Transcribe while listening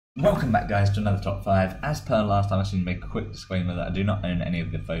Welcome back, guys, to another top 5. As per last time, I just need to make a quick disclaimer that I do not own any of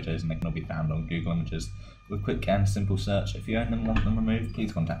the photos and they cannot be found on Google Images. With a quick and simple search, if you own them and want them removed,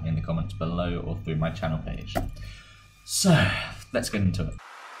 please contact me in the comments below or through my channel page. So, let's get into it.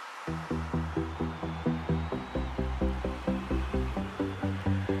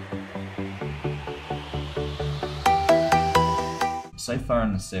 So far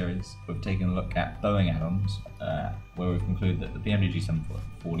in the series, we've taken a look at Boeing add-ons, where we've concluded that the PMDG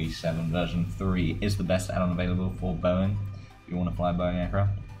 747 version 3 is the best add-on available for Boeing if you want to fly a Boeing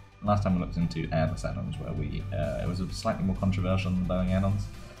aircraft. Last time we looked into Airbus add-ons, where it was slightly more controversial than the Boeing add-ons.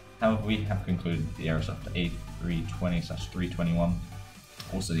 However, we have concluded the Aerosoft A320/321,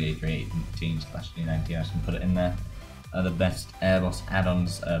 also the A318/319, I can put it in there, the best Airbus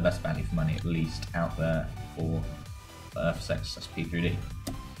add-ons, best value for money at least out there for FSLabs/P3D.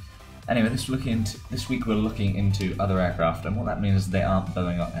 Anyway, this week we're looking into other aircraft, and what that means is they aren't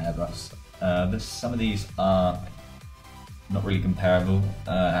Boeing or Airbus. Some of these are not really comparable,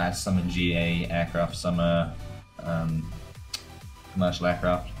 as some are GA aircraft, some are commercial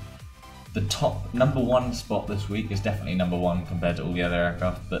aircraft. The top number one spot this week is definitely number one compared to all the other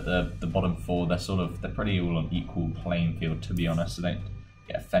aircraft, but the bottom four, they're pretty all on equal playing field, to be honest. So don't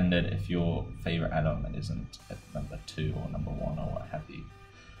get offended if your favourite add-on isn't at number 2 or number 1 or what have you.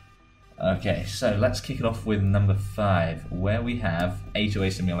 Okay, so let's kick it off with number 5, where we have A2A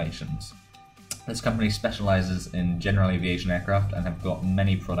Simulations. This company specialises in general aviation aircraft and have got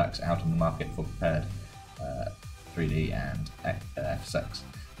many products out on the market for prepared 3D and FSX.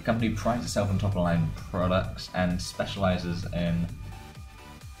 The company prides itself on top-of-the-line products and specialises in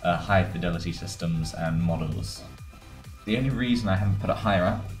high fidelity systems and models. The only reason I haven't put it higher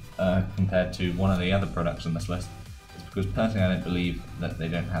up compared to one of the other products on this list is because personally I don't believe that I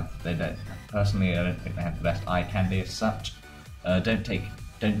don't think they have the best eye candy as such.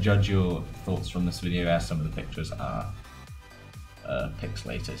 Don't judge your thoughts from this video, as some of the pictures are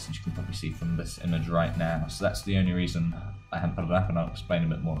pixelated, as you can probably see from this image right now. So that's the only reason I haven't put it up, and I'll explain a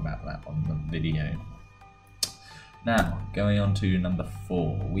bit more about that on the video. Now, going on to number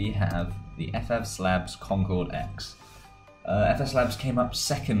 4, we have the FSLabs Concorde X. FSLabs came up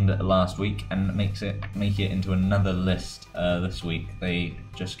second last week and make it into another list this week. They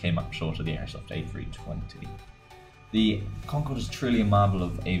just came up short of the Aerosoft A320. The Concorde is truly a marvel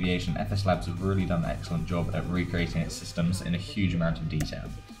of aviation. FSLabs have really done an excellent job at recreating its systems in a huge amount of detail.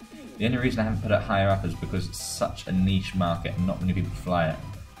 The only reason I haven't put it higher up is because it's such a niche market and not many people fly it.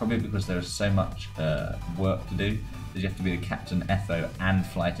 Probably because there is so much work to do that you have to be the captain, FO and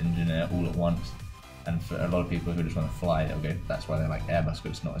flight engineer all at once. And for a lot of people who just want to fly, that's why they like Airbus,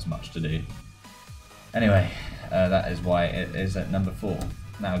 because it's not as much to do. Anyway, that is why it is at number 4.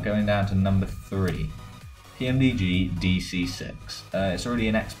 Now going down to number 3, PMDG DC6. It's already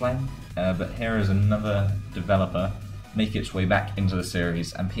an X-plane, but here is another developer making its way back into the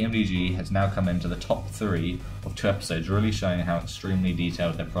series, and PMDG has now come into the top 3 of 2 episodes, really showing how extremely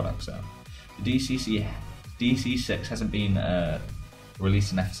detailed their products are. The DC6 hasn't been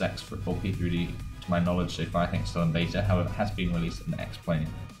released in FSX or P3D to my knowledge so far. I think it's still in beta. However, it has been released in the X-plane,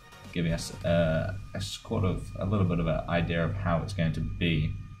 giving us a little bit of an idea of how it's going to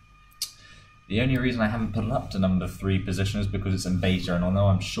be. The only reason I haven't put it up to number 3 position is because it's in beta, and although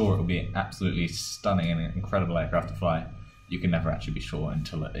I'm sure it will be absolutely stunning and an incredible aircraft to fly, you can never actually be sure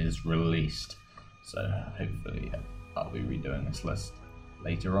until it is released. So hopefully I'll be redoing this list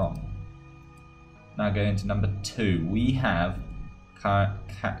later on. Now going to number 2, we have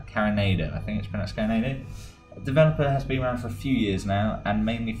Carenado. I think it's pronounced Carenado. The developer has been around for a few years now and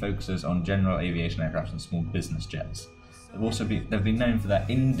mainly focuses on general aviation aircraft and small business jets. They've been known for their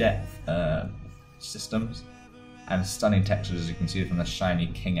in-depth systems and stunning textures, as you can see from the shiny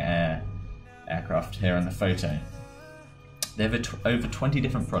King Air aircraft here in the photo. They have over 20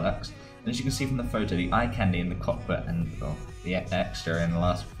 different products, and as you can see from the photo, the eye candy in the cockpit and the extra in the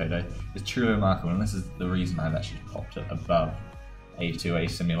last photo is truly remarkable, and this is the reason I've actually popped it above A2A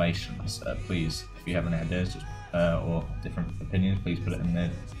Simulations. Please, if you have any ideas or different opinions, please put it in the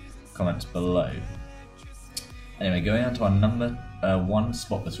comments below. Anyway, going on to our number 1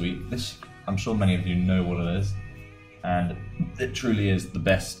 spot this week. This, I'm sure many of you know what it is, and it truly is the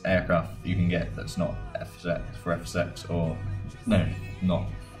best aircraft you can get that's not FSX or no, not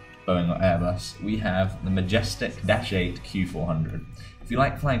Boeing or Airbus. We have the Majestic -8 Q400. If you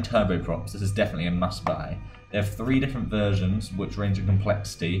like flying turboprops, this is definitely a must-buy. They have 3 different versions which range in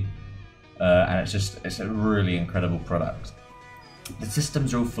complexity, and it's a really incredible product. The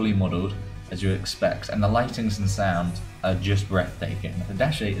systems are all fully modelled, as you would expect, and the lightings and sound are just breathtaking. The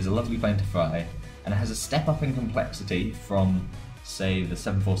 -8 is a lovely plane to fly, and it has a step up in complexity from say the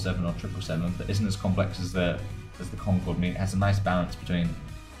 747 or 777, but isn't as complex as the Concorde. I mean, it has a nice balance between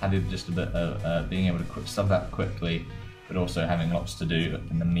having just a bit of being able to sub that quickly, but also having lots to do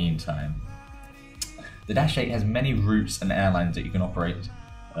in the meantime. The Dash 8 has many routes and airlines that you can operate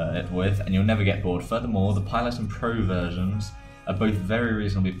it with, and you'll never get bored. Furthermore, the Pilot and Pro versions are both very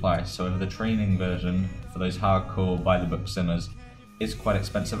reasonably priced. So the training version for those hardcore by-the-book simmers is quite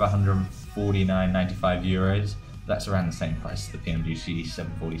expensive, 149.95 euros. That's around the same price as the PMDG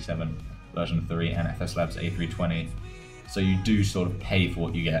 747 version 3 and FSLabs A320. So you do sort of pay for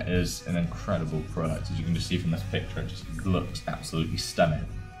what you get. It is an incredible product, as you can just see from this picture. It just looks absolutely stunning.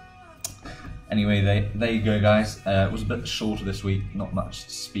 Anyway, there you go, guys. It was a bit shorter this week, not much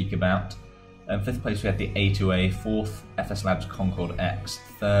to speak about. Fifth place we had the A2A, fourth FSLabs Concorde X,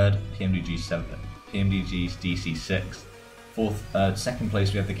 third PMDG DC6, second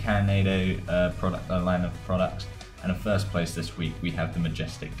place we have the Carenado product line of products, and in first place this week we have the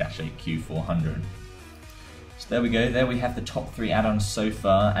Majestic Dash 8 Q400. So there we go, there we have the top 3 add-ons so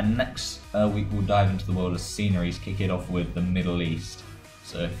far, and next week we'll dive into the world of sceneries, kick it off with the Middle East.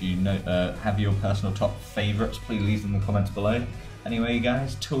 So if you have your personal top favourites, please leave them in the comments below. Anyway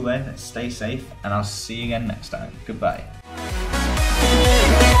guys, till then, stay safe, and I'll see you again next time. Goodbye.